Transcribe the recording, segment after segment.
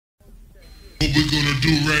we're gonna do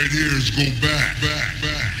right here is go back.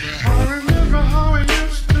 I remember how it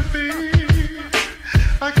used to be.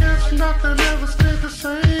 I guess nothing ever stayed the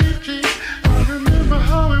same, G. I remember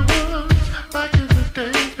how it was back in the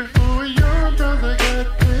days before your brother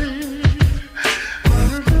got paid. I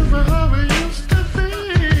remember how it used to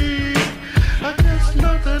be. I guess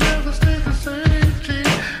nothing ever stayed the same, G.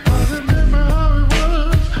 I remember how it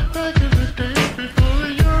was back in the days before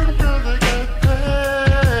your brother got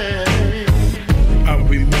paid. I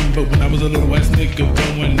remember when I was a little ass nigga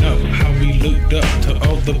growing up, how we looked up to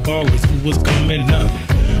all the ballers who was coming up.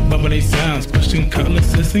 Bumping they sounds, pushing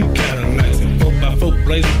cutlasses and Cadillacs, and 4x4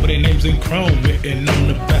 blazers with their names in chrome written on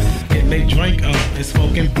the back. Getting they drink on and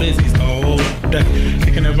smoking blizzies all day,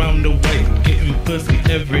 kicking around the way, getting pussy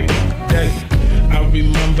every day. I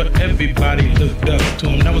remember everybody looked up to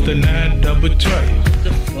him. That was the 9 double tray. What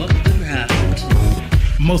the fuck done happened to him?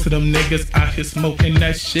 Most of them niggas out here smoking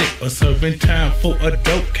that shit, or serving time for a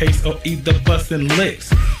dope case, or either busting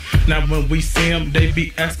licks. Now when we see them, they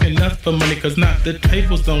be asking us for money, cause not the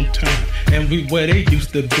tables don't turn, and we where they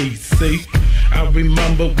used to be, see? I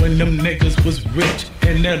remember when them niggas was rich,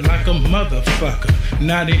 and they're like a motherfucker.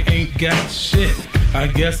 Now they ain't got shit. I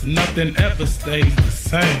guess nothing ever stays the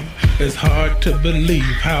same. It's hard to believe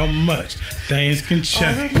how much things can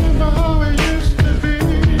change. I remember how it used to be.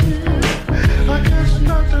 I guess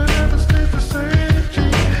nothing ever stayed the same, G.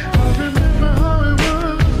 I remember how it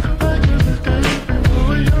was back in the days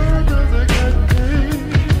before your brother got paid.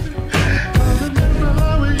 I remember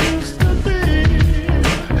how it used to be.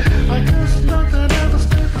 I guess nothing ever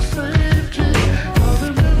stayed the same, G. I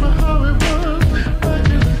remember how it was back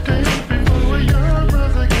in the days before your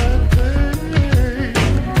brother got paid.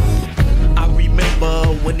 I remember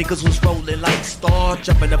when niggas was rolling like stars,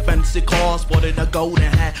 jumping the fancy cars, sporting a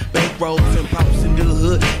golden hat, bankrolls and pops in the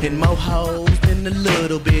hood, and more hoes than a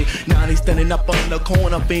little bit. Now they standing up on the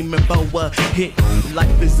corner, beaming for a hit.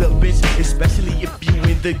 Life is a bitch, especially if you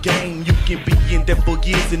in the game. You can be in there for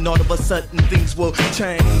years, and all of a sudden things will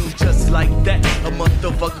change. Just like that, a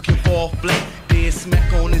motherfucker can fall flat. Then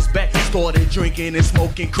smack on his back, started drinking and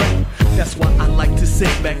smoking crack. That's why I like to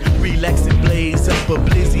sit back, relax and blaze up a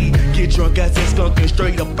blizzy. Get drunk as a skunk and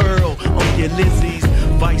straight up Earl on your Lizzies.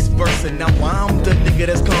 Vice versa, now I'm the nigga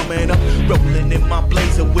that's coming up, rolling in my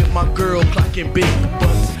blazer with my girl clocking big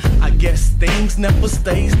butts. I guess things never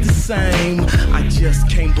stays the same. I just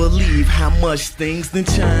can't believe how much things done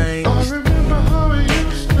changed. I remember how it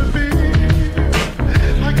used to be.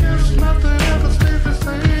 I guess nothing ever stayed the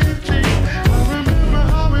same, G. I remember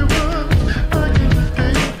how it was back in the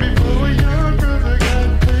days before your brother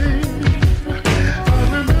got paid. I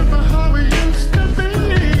remember how it used to be.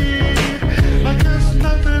 I guess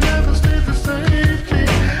nothing ever stayed the same, G.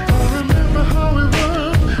 I remember how it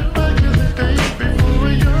was back in the days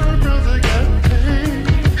before your brother got paid.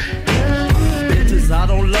 Bitches, I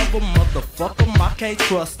don't love them, motherfucker, I can't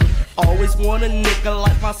trust them. Always want a nigga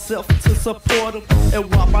like myself to support them. And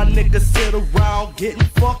while my niggas sit around getting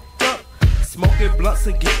fucked up, smoking blunts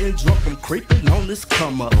and getting drunk, I'm creeping on this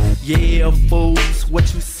come up. Yeah, fools,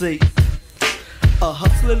 what you see? A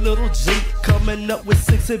hustling little G coming up with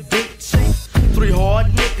 6 and big cheek. 3 hard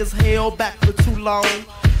niggas held back for too long,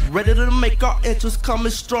 ready to make our interest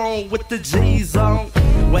coming strong with the G's on.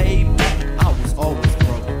 Way back, I was always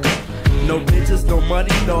broke. No bitches, no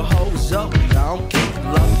money, no hoes, yo, I don't keep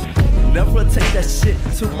love. Never take that shit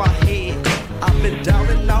to my head. I've been down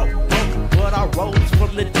and out broke, but I rose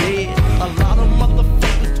from the dead. A lot of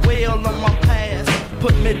motherfuckers dwell on my past,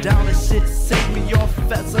 put me down and shit, set me off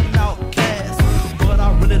as an outcast. But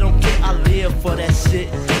I really don't care, I live for that shit.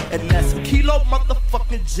 And that's Kilo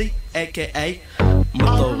motherfucking G, aka I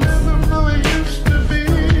remember how it used to be.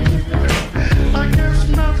 I guess